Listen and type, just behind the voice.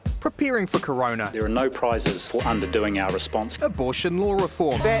preparing for Corona, There are no prizes for underdoing our response. abortion law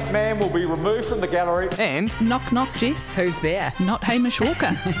reform, That man will be removed from the gallery. and Knock, knock, Jess. Who's there? Not Hamish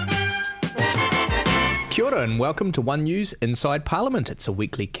Walker. Kia ora and welcome to One News Inside Parliament. It's a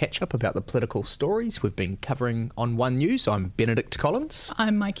weekly catch-up about the political stories we've been covering on One News. I'm Benedict Collins.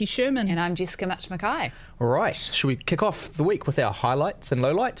 I'm Mikey Sherman. And I'm Jessica Mackay. All right, should we kick off the week with our highlights and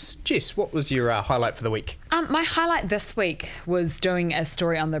lowlights? Jess, what was your highlight for the week? My highlight this week was doing a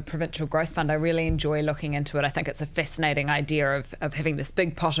story on the Provincial Growth Fund. I really enjoy looking into it. I think it's a fascinating idea of having this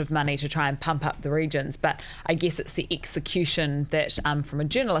big pot of money to try and pump up the regions. But I guess it's the execution that, from a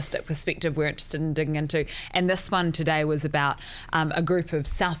journalistic perspective, we're interested in digging into. And this one today was about a group of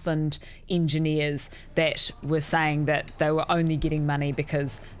Southland engineers that were saying that they were only getting money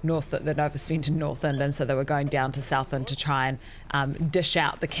because they'd overspent in Northland, and so they were going down to Southland to try and dish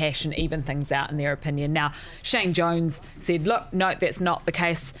out the cash and even things out in their opinion. Now, Shane Jones said, look, no, that's not the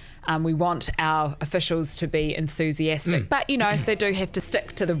case. We want our officials to be enthusiastic, but, you know, they do have to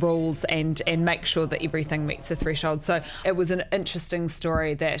stick to the rules and make sure that everything meets the threshold. So it was an interesting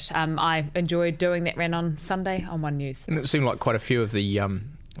story that I enjoyed doing, that ran on Sunday on One News. And it seemed like quite a few of the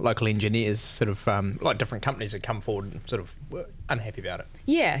local engineers sort of, like different companies had come forward and sort of were unhappy about it.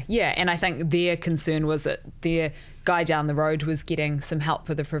 Yeah, and I think their concern was that their guy down the road was getting some help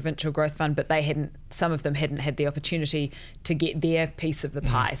with the Provincial Growth Fund, but some of them hadn't had the opportunity to get their piece of the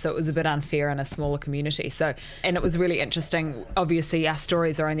pie. So it was a bit unfair in a smaller community. And it was really interesting. Obviously, our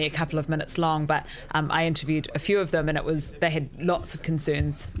stories are only a couple of minutes long, but I interviewed a few of them, and they had lots of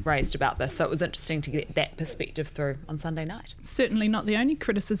concerns raised about this. So it was interesting to get that perspective through on Sunday night. Certainly not the only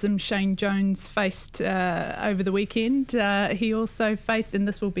criticism Shane Jones faced over the weekend. He also faced, and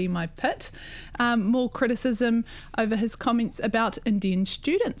this will be my pit, more criticism over his comments about Indian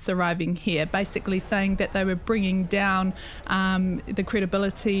students arriving here, basically saying that they were bringing down the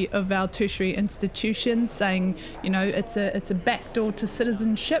credibility of our tertiary institutions, saying, you know, it's a backdoor to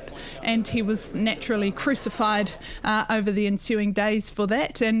citizenship, and he was naturally crucified over the ensuing days for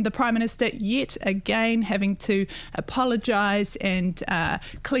that. And the Prime Minister yet again having to apologise and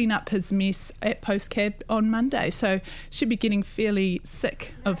clean up his mess at PostCab on Monday. So she'd be getting fairly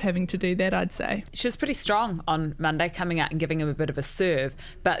sick of having to do that, I'd say. She was pretty strong on Monday, coming out and giving him a bit of a serve,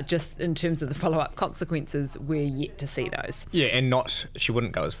 but just in terms of the follow-up consequences, we're yet to see those. Yeah, and she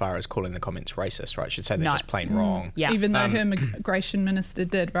wouldn't go as far as calling the comments racist, right? She'd say they're just plain wrong. Yeah. Even though her immigration minister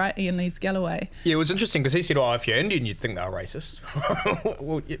did, right? Ian Lees-Galloway. Yeah, it was interesting because he said, if you're Indian, you'd think they were racist.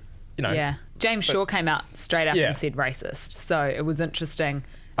 Well, you know. Yeah. James Shaw came out straight up and said racist. So it was interesting.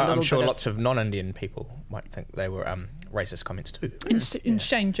 I'm sure lots of non-Indian people might think they were racist comments too. And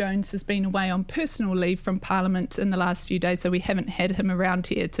Shane Jones has been away on personal leave from Parliament in the last few days, so we haven't had him around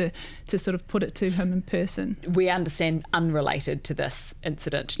here to sort of put it to him in person. We understand unrelated to this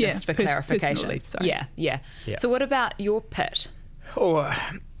incident, just for clarification. Leave, sorry. Yeah. So what about your pit?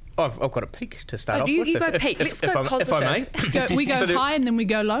 I've got a peak to start off with. You go peak. Let's go positive. If I may. We go high and then we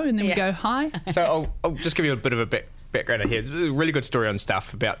go low and then we go high. So I'll just give you a bit of a background here. It's a really good story on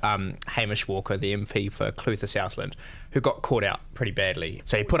Stuff about Hamish Walker, the MP for Clutha Southland, who got caught out pretty badly.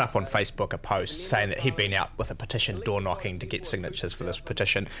 So he put up on Facebook a post saying that he'd been out with a petition door knocking to get signatures for this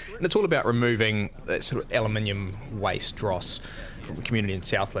petition. And it's all about removing that sort of aluminium waste dross from a community in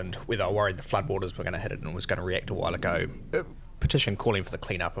Southland where they were worried the floodwaters were going to hit it and was going to react a while ago. Petition calling for the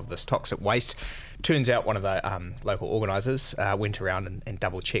clean-up of this toxic waste. Turns out one of the local organisers went around and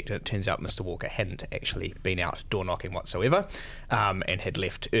double-checked, and it turns out Mr Walker hadn't actually been out door-knocking whatsoever and had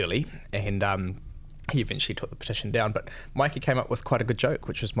left early. And he eventually took the petition down. But Mikey came up with quite a good joke,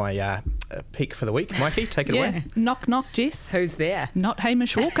 which was my peak for the week. Mikey, take it away. Knock, knock, Jess. Who's there? Not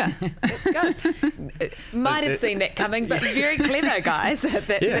Hamish Walker. Let's go. Might have seen that coming, but very clever, guys.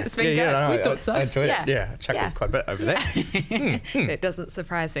 That's been good. No, we thought so. I enjoyed it. Yeah, I chuckled quite a bit over that. That doesn't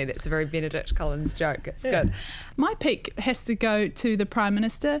surprise me. That's a very Benedict Collins joke. It's good. My peak has to go to the Prime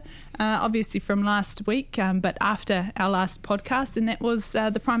Minister, obviously from last week, but after our last podcast, and that was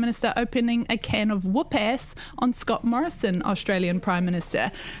the Prime Minister opening a can of whoop-ass on Scott Morrison, Australian Prime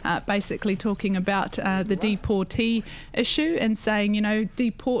Minister, basically talking about the deportee issue and saying, you know,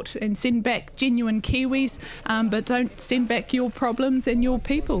 deport and send back genuine Kiwis, but don't send back your problems and your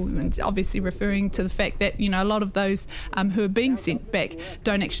people. And obviously referring to the fact that, you know, a lot of those who are being sent back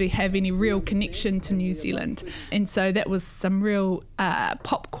don't actually have any real connection to New Zealand. And so that was some real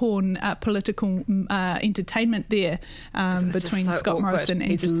popcorn political entertainment there between Scott Morrison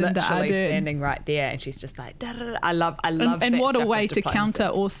and He's Jacinda literally Ardern. standing right there. and she's just like, da, da, da. I love and that what a stuff way of to diplomacy. counter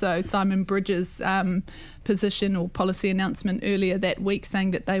also Simon Bridges' position or policy announcement earlier that week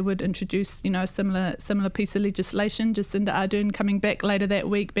saying that they would introduce, a similar piece of legislation. Jacinda Ardern coming back later that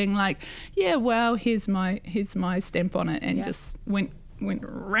week being like, yeah, well, here's my stamp on it, and just went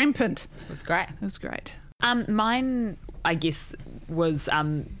rampant. It was great. It was great. Mine, I guess, was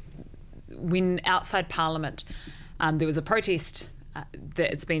when outside Parliament there was a protest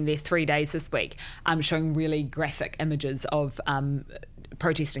that it's been there 3 days this week, showing really graphic images of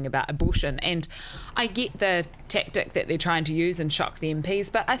protesting about abortion. And I get the tactic that they're trying to use and shock the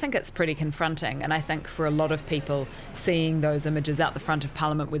MPs, but I think it's pretty confronting. And I think for a lot of people, seeing those images out the front of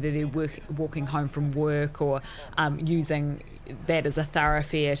Parliament, whether they're walking home from work or using that as a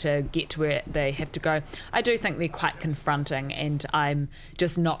thoroughfare to get to where they have to go, I do think they're quite confronting, and I'm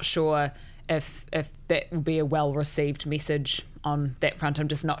just not sure if that will be a well-received message on that front. I'm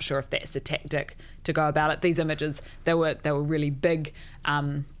just not sure if that's the tactic to go about it. These images, they were really big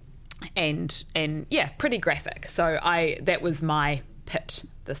and yeah, pretty graphic. So that was my pit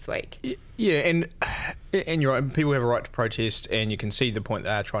this week. Yeah, and you're right, people have a right to protest, and you can see the point they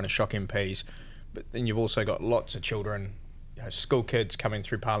are trying to shock MPs, but then you've also got lots of children, school kids coming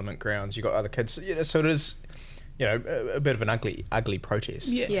through Parliament grounds. You've got other kids, so it is, a bit of an ugly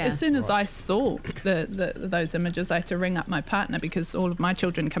protest. Yeah. As soon as I saw those images, I had to ring up my partner, because all of my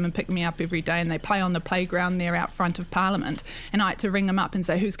children come and pick me up every day, and they play on the playground there out front of Parliament, and I had to ring them up and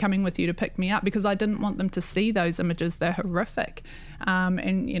say, who's coming with you to pick me up, because I didn't want them to see those images. They're horrific.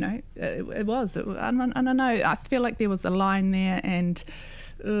 It was. I don't know. I feel like there was a line there, and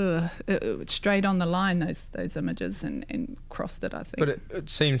it straight on the line, those images, and crossed it, I think. But it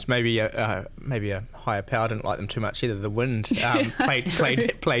seems maybe a higher power didn't like them too much either. The wind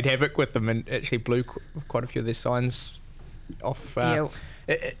played havoc with them and actually blew quite a few of their signs off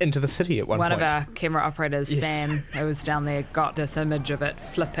into the city at one point. One of our camera operators, Sam, who was down there, got this image of it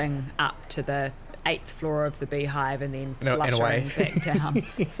flipping up to the 8th floor of the Beehive and then fluttering back down.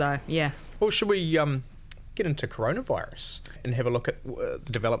 So, yeah. Well, should we get into coronavirus and have a look at the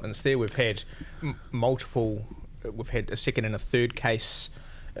developments there? We've had we've had a second and a third case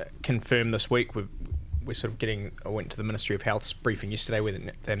confirmed this week. We're sort of I went to the Ministry of Health's briefing yesterday where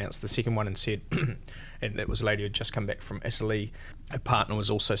they announced the second one and said, and that was a lady who had just come back from Italy. Her partner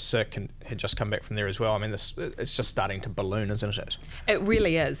was also sick and had just come back from there as well. I mean, it's just starting to balloon, isn't it? It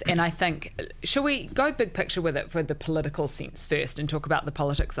really is. And I think, shall we go big picture with it for the political sense first and talk about the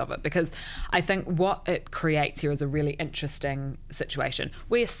politics of it? Because I think what it creates here is a really interesting situation.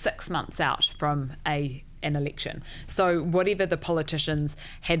 We're 6 months out from an election. So whatever the politicians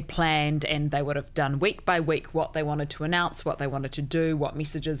had planned, and they would have done week by week what they wanted to announce, what they wanted to do, what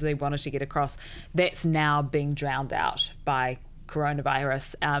messages they wanted to get across, that's now being drowned out by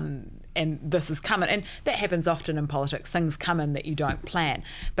coronavirus. And this is coming, and that happens often in politics. Things come in that you don't plan.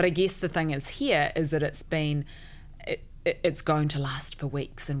 But I guess the thing is here is that it's going to last for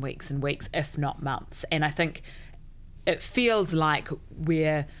weeks and weeks and weeks, if not months. And I think it feels like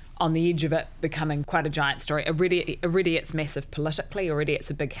we're on the edge of it becoming quite a giant story. Already it's massive politically, already it's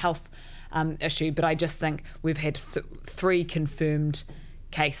a big health issue, but I just think we've had 3 confirmed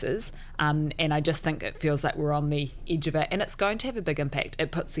cases, and I just think it feels like we're on the edge of it, and it's going to have a big impact. It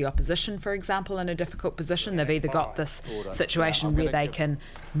puts the opposition, for example, in a difficult position. They've either got this situation where they can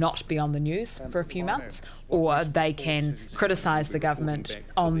not be on the news for a few months, or they can criticise the government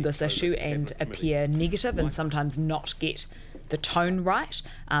on this issue and appear negative and sometimes not get the tone right,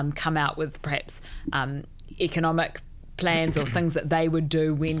 come out with perhaps economic plans or things that they would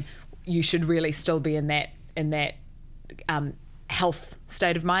do when you should really still be in that health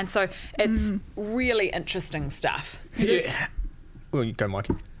state of mind. So it's really interesting stuff. Yeah. Well, you go,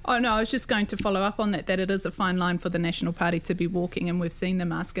 Mikey. Oh, no, I was just going to follow up on that it is a fine line for the National Party to be walking, and we've seen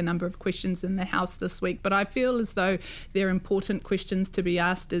them ask a number of questions in the House this week. But I feel as though they're important questions to be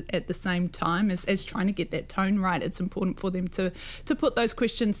asked at the same time as trying to get that tone right. It's important for them to put those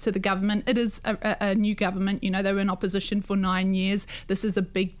questions to the government. It is a new government. They were in opposition for 9 years. This is a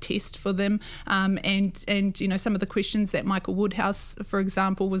big test for them. And some of the questions that Michael Woodhouse, for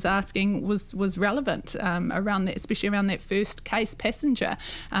example, was asking was relevant around that, especially around that first case passenger.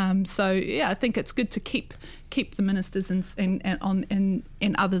 I think it's good to keep the ministers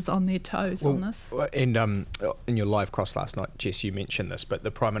and others on their toes on this. And in your live cross last night, Jess, you mentioned this, but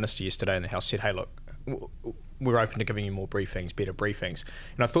the Prime Minister yesterday in the House said, hey, look, we're open to giving you more briefings, better briefings.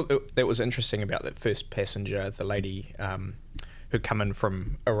 And I thought that was interesting about that first passenger, the lady who'd come in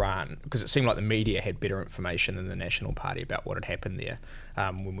from Iran, because it seemed like the media had better information than the National Party about what had happened there.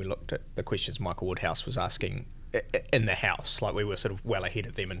 When we looked at the questions Michael Woodhouse was asking in the House. Like, we were sort of well ahead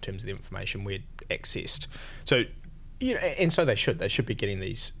of them in terms of the information we'd accessed. So, and so they should be getting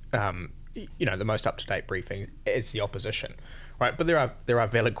these, the most up-to-date briefings as the opposition, right? But there are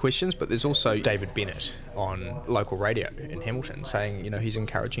valid questions, but there's also David Bennett on local radio in Hamilton saying, he's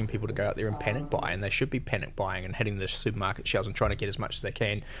encouraging people to go out there and panic buy, and they should be panic buying and hitting the supermarket shelves and trying to get as much as they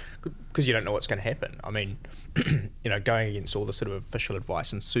can, because you don't know what's going to happen. I mean, going against all the sort of official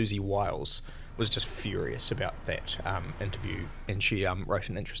advice, and Susie Wiles was just furious about that interview, and she wrote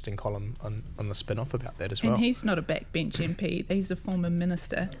an interesting column on the spin-off about that as well. And he's not a backbench MP, he's a former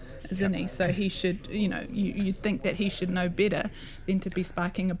minister, isn't he? So he should, you'd think that he should know better than to be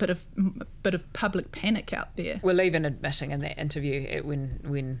sparking a bit of public panic out there. Well, even admitting in that interview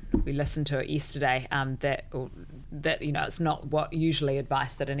when we listened to it yesterday that it's not what usually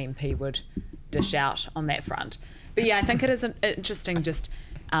advice that an MP would dish out on that front. But yeah, I think it is interesting just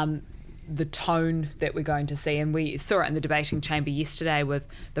the tone that we're going to see, and we saw it in the debating chamber yesterday with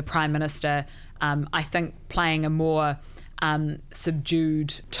the Prime Minister, I think, playing a more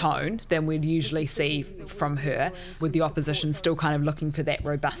subdued tone than we'd usually see from her, with the opposition still kind of looking for that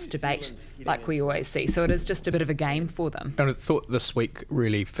robust debate like we always see. So it is just a bit of a game for them. And I thought this week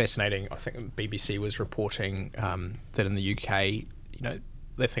really fascinating. I think BBC was reporting that in the UK,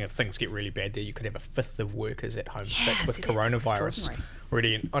 they think if things get really bad there, you could have a fifth of workers at home sick with coronavirus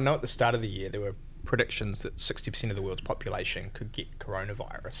already. And I know at the start of the year there were predictions that 60% of the world's population could get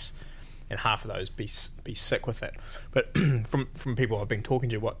coronavirus, and half of those be sick with it. But from people I've been talking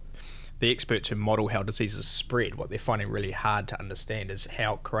to, what the experts who model how diseases spread, what they're finding really hard to understand is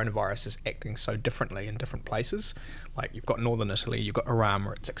how coronavirus is acting so differently in different places. Like, you've got northern Italy, you've got Iran,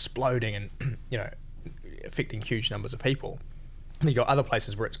 where it's exploding and affecting huge numbers of people. And you've got other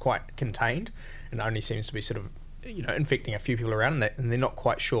places where it's quite contained and only seems to be sort of infecting a few people around, and they're not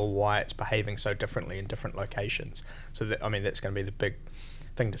quite sure why it's behaving so differently in different locations. So that's going to be the big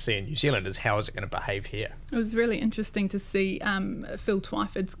thing to see in New Zealand, is how is it going to behave here. It was really interesting to see Phil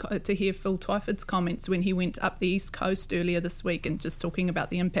Twyford's comments when he went up the East Coast earlier this week, and just talking about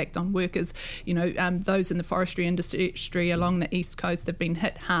the impact on workers. Those in the forestry industry along the East Coast have been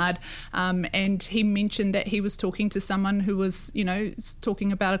hit hard, and he mentioned that he was talking to someone who was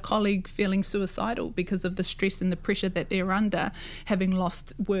talking about a colleague feeling suicidal because of the stress and the pressure that they're under, having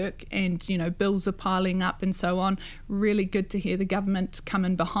lost work, and bills are piling up and so on. Really good to hear the government come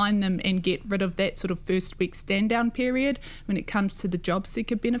in behind them and get rid of that sort of first week stand down period when it comes to the job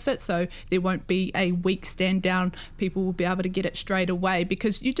seeker benefit. So there won't be a week stand down. People will be able to get it straight away,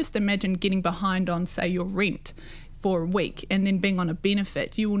 because you just imagine getting behind on, say, your rent for a week and then being on a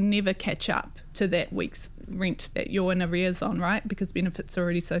benefit. You will never catch up to that week's rent that you're in arrears on, right? Because benefits are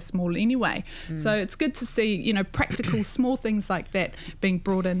already so small anyway. So it's good to see, practical small things like that being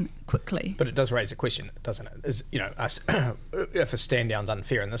brought in quickly. But it does raise a question, doesn't it? Is if a stand down's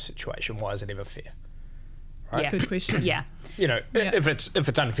unfair in this situation, why is it ever fair? Right? Yeah. Good question. Yeah. If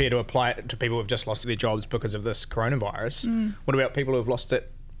it's unfair to apply it to people who've just lost their jobs because of this coronavirus, what about people who've lost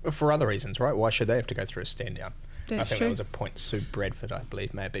it for other reasons, right? Why should they have to go through a stand down? I think that was a point Sue Bradford, I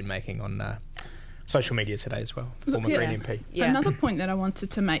believe, may have been making on social media today as well, former Green MP. Yeah. Another point that I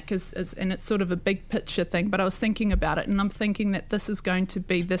wanted to make is, and it's sort of a big picture thing, but I was thinking about it, and I'm thinking that this is going to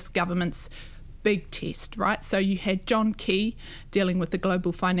be this government's big test, right? So you had John Key dealing with the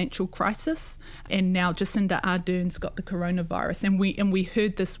global financial crisis, and now Jacinda Ardern's got the coronavirus. And we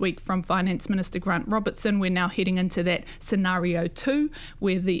heard this week from Finance Minister Grant Robertson, we're now heading into that scenario 2,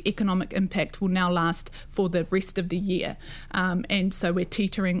 where the economic impact will now last for the rest of the year. And so we're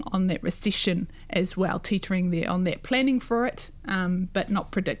teetering on that recession as well, teetering there on that, planning for it, but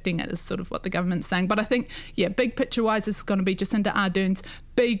not predicting it, is sort of what the government's saying. But I think, big picture-wise, this is going to be Jacinda Ardern's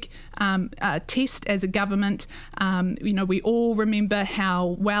big test as a government. We all remember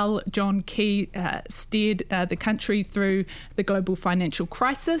how well John Key steered the country through the global financial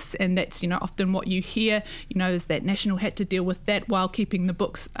crisis, and that's often what you hear, is that National had to deal with that while keeping the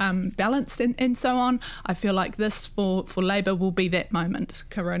books balanced and so on. I feel like this for Labour will be that moment,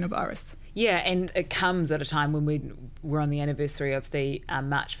 coronavirus. Yeah, and it comes at a time when we're on the anniversary of the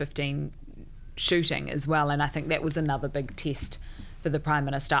March 15 shooting as well, and I think that was another big test for the Prime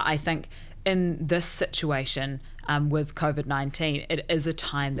Minister. I think in this situation with COVID-19, it is a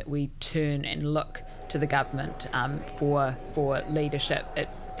time that we turn and look to the government for leadership.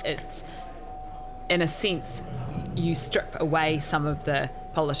 It's in a sense, you strip away some of the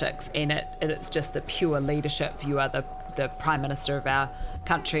politics, and it's just the pure leadership. You are the Prime Minister of our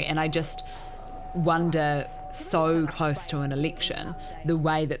country, and I just wonder, so close to an election, the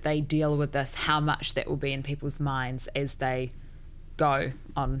way that they deal with this, how much that will be in people's minds as they go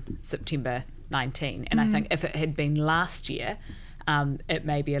on September 2019. And I think if it had been last year, it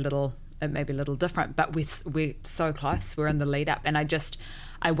may be a little different. But we're so close. We're in the lead up, and I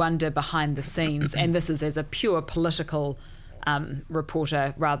wonder behind the scenes. And this is as a pure political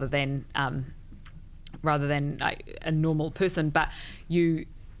reporter rather than a normal person, but you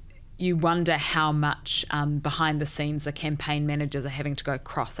wonder how much behind the scenes the campaign managers are having to go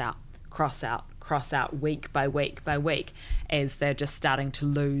cross out week by week by week as they're just starting to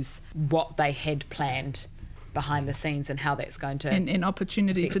lose what they had planned behind the scenes and how that's going to and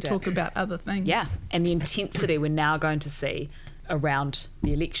opportunity to talk about other things. Yeah, and the intensity we're now going to see around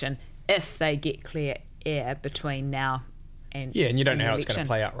the election if they get clear air between now and you don't know how election. it's going to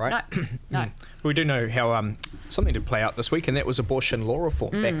play out, right? No. We do know how something did play out this week, and that was abortion law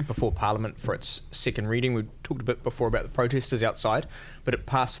reform back before Parliament for its second reading. We talked a bit before about the protesters outside, but it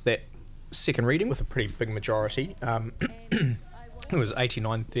passed that second reading with a pretty big majority. It was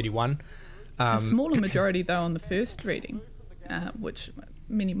 89-31. A smaller majority, though, on the first reading, which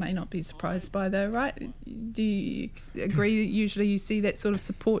many may not be surprised by, though, right? Do you agree that usually you see that sort of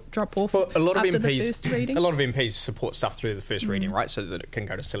support drop off after the first reading? A lot of MPs support stuff through the first reading, right, so that it can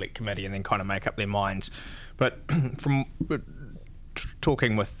go to select committee and then kind of make up their minds. But from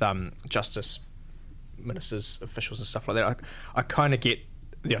talking with justice ministers, officials and stuff like that, I kind of get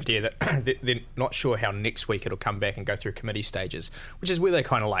the idea that they're not sure how next week it'll come back and go through committee stages, which is where they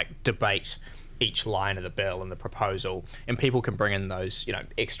kind of like debate each line of the bill and the proposal, and people can bring in those,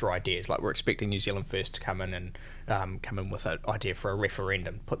 extra ideas. Like we're expecting New Zealand First to come in and come in with an idea for a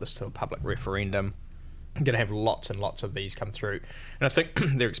referendum, put this to a public referendum. I'm going to have lots and lots of these come through, and I think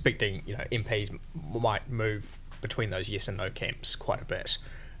they're expecting, MPs might move between those yes and no camps quite a bit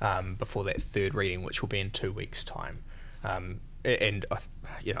before that third reading, which will be in 2 weeks' time. And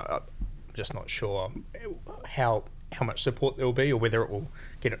I'm just not sure how much support there will be, or whether it will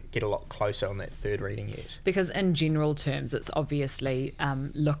get a lot closer on that third reading yet. Because in general terms, it's obviously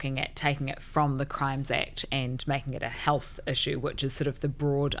looking at taking it from the Crimes Act and making it a health issue, which is sort of the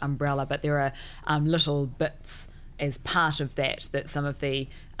broad umbrella. But there are little bits as part of that some of the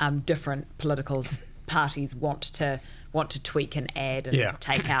different political parties want to tweak and add and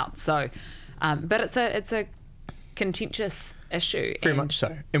take out. So, but it's a contentious issue. Very much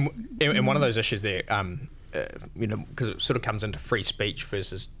so. And one of those issues there, because it sort of comes into free speech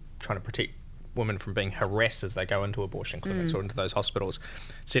versus trying to protect women from being harassed as they go into abortion clinics or into those hospitals,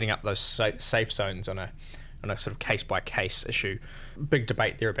 setting up those safe zones on a sort of case-by-case issue. Big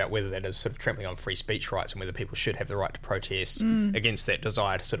debate there about whether that is sort of trampling on free speech rights and whether people should have the right to protest against that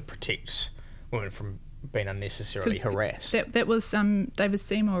desire to sort of protect women from being unnecessarily harassed. That was David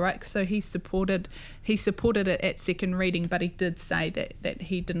Seymour, right? So he supported it at second reading, but he did say that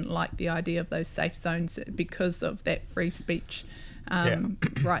he didn't like the idea of those safe zones because of that free speech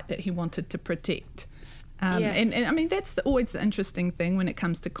right that he wanted to protect. And I mean, that's always the interesting thing when it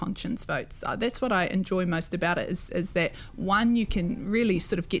comes to conscience votes. That's what I enjoy most about it is that, one, you can really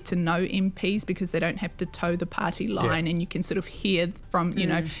sort of get to know MPs because they don't have to toe the party line, and you can sort of hear from,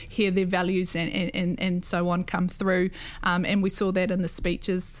 hear their values and so on come through. And we saw that in the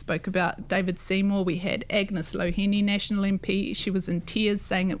speeches, spoke about David Seymour. We had Agnes Loheni, National MP. She was in tears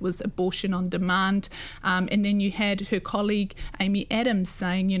saying it was abortion on demand. And then you had her colleague, Amy Adams,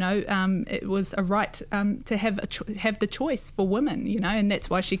 saying, it was a right to have the choice for women, and that's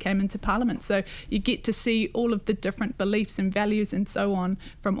why she came into Parliament. So you get to see all of the different beliefs and values and so on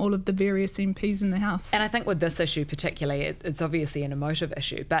from all of the various MPs in the House. And I think with this issue particularly, it's obviously an emotive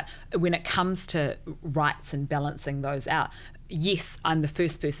issue, but when it comes to rights and balancing those out, yes, I'm the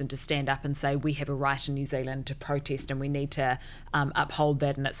first person to stand up and say we have a right in New Zealand to protest and we need to uphold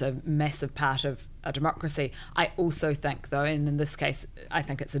that, and it's a massive part of a democracy. I also think, though, and in this case, I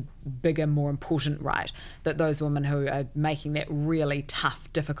think it's a bigger, more important right, that those women who are making that really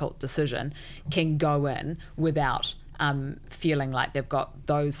tough, difficult decision can go in without feeling like they've got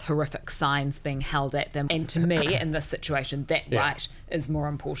those horrific signs being held at them. And to me, in this situation, that right is more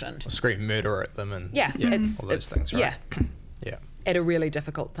important. Or scream murder at them and all those things, right? Yeah. At a really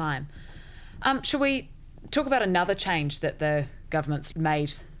difficult time. Shall we talk about another change that the government's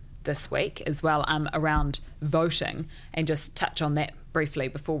made this week as well, around voting, and just touch on that briefly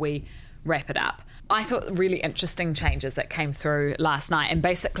before we wrap it up? I thought really interesting changes that came through last night, and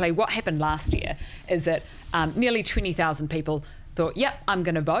basically what happened last year is that nearly 20,000 people thought, yep, I'm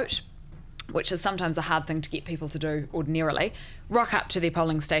going to vote, which is sometimes a hard thing to get people to do ordinarily. Rock up to their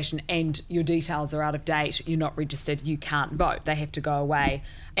polling station and your details are out of date, you're not registered, you can't vote. They have to go away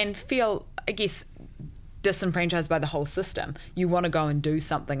and feel, I guess, disenfranchised by the whole system. You want to go and do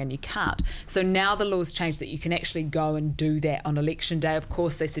something and you can't. So now the law's changed that you can actually go and do that on election day. Of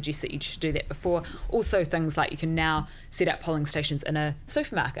course, they suggest that you should do that before. Also, things like you can now set up polling stations in a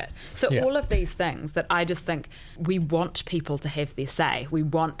supermarket. So all of these things that I just think we want people to have their say. We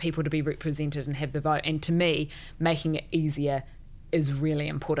want people to be represented and have the vote. And to me, making it easier is really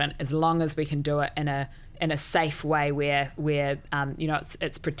important, as long as we can do it in a safe way where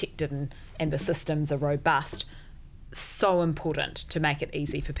it's protected and the systems are robust. So important to make it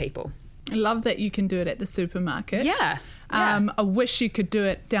easy for people. I love that you can do it at the supermarket. Yeah. I wish you could do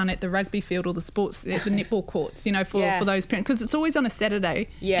it down at the rugby field or the sports, at the netball courts, for those parents, because it's always on a Saturday.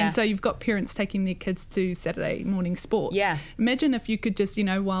 Yeah. And so you've got parents taking their kids to Saturday morning sports. Yeah. Imagine if you could just,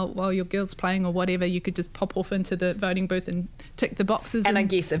 while your girl's playing or whatever, you could just pop off into the voting booth and tick the boxes. And I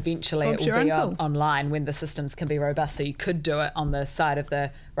guess eventually it will be online when the systems can be robust. So you could do it on the side of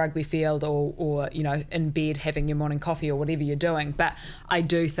the rugby field or in bed having your morning coffee or whatever you're doing. But I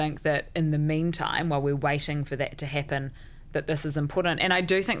do think that in the meantime, while we're waiting for that to happen, that this is important. And I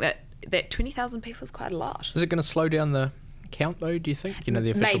do think that 20,000 people is quite a lot. Is it going to slow down the count, though, do you think?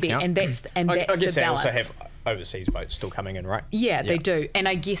 The official Maybe, count? and that's I guess the they balance. also have overseas votes still coming in, right? Yeah, they do. And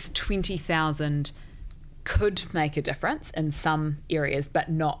I guess 20,000 could make a difference in some areas, but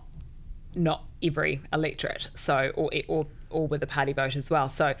not every electorate. So, or with the party vote as well.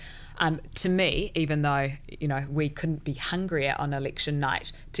 So, to me, even though we couldn't be hungrier on election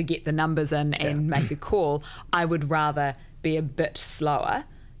night to get the numbers in and make a call, I would rather be a bit slower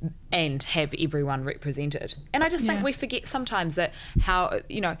and have everyone represented. And I just think we forget sometimes that how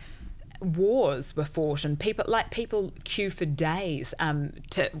wars were fought and people queue for days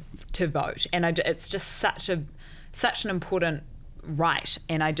to vote, and it's just such an important right.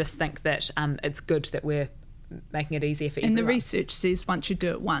 And I just think that it's good that we're making it easier for everyone. And the research says once you do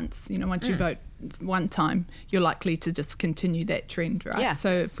it once, once you vote one time, you're likely to just continue that trend, right? Yeah. So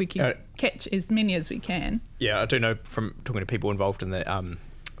if we can catch as many as we can. Yeah, I do know from talking to people involved in the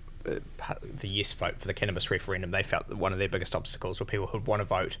yes vote for the cannabis referendum, they felt that one of their biggest obstacles were people who'd want to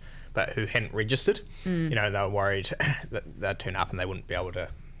vote but who hadn't registered. They were worried that they'd turn up and they wouldn't be able to,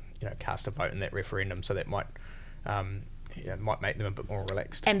 cast a vote in that referendum. So that might make them a bit more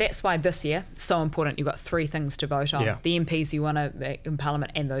relaxed. And that's why this year, so important, you've got 3 things to vote on. Yeah. The MPs you want to in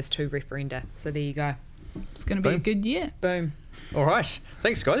Parliament and those 2 referenda. So there you go. It's going to be a good year. Boom. All right.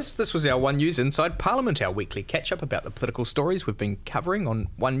 Thanks, guys. This was our One News Inside Parliament, our weekly catch-up about the political stories we've been covering on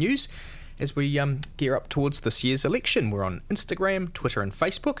One News as we gear up towards this year's election. We're on Instagram, Twitter and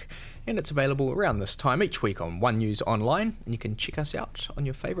Facebook, and it's available around this time each week on One News Online, and you can check us out on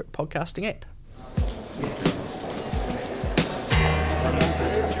your favourite podcasting app.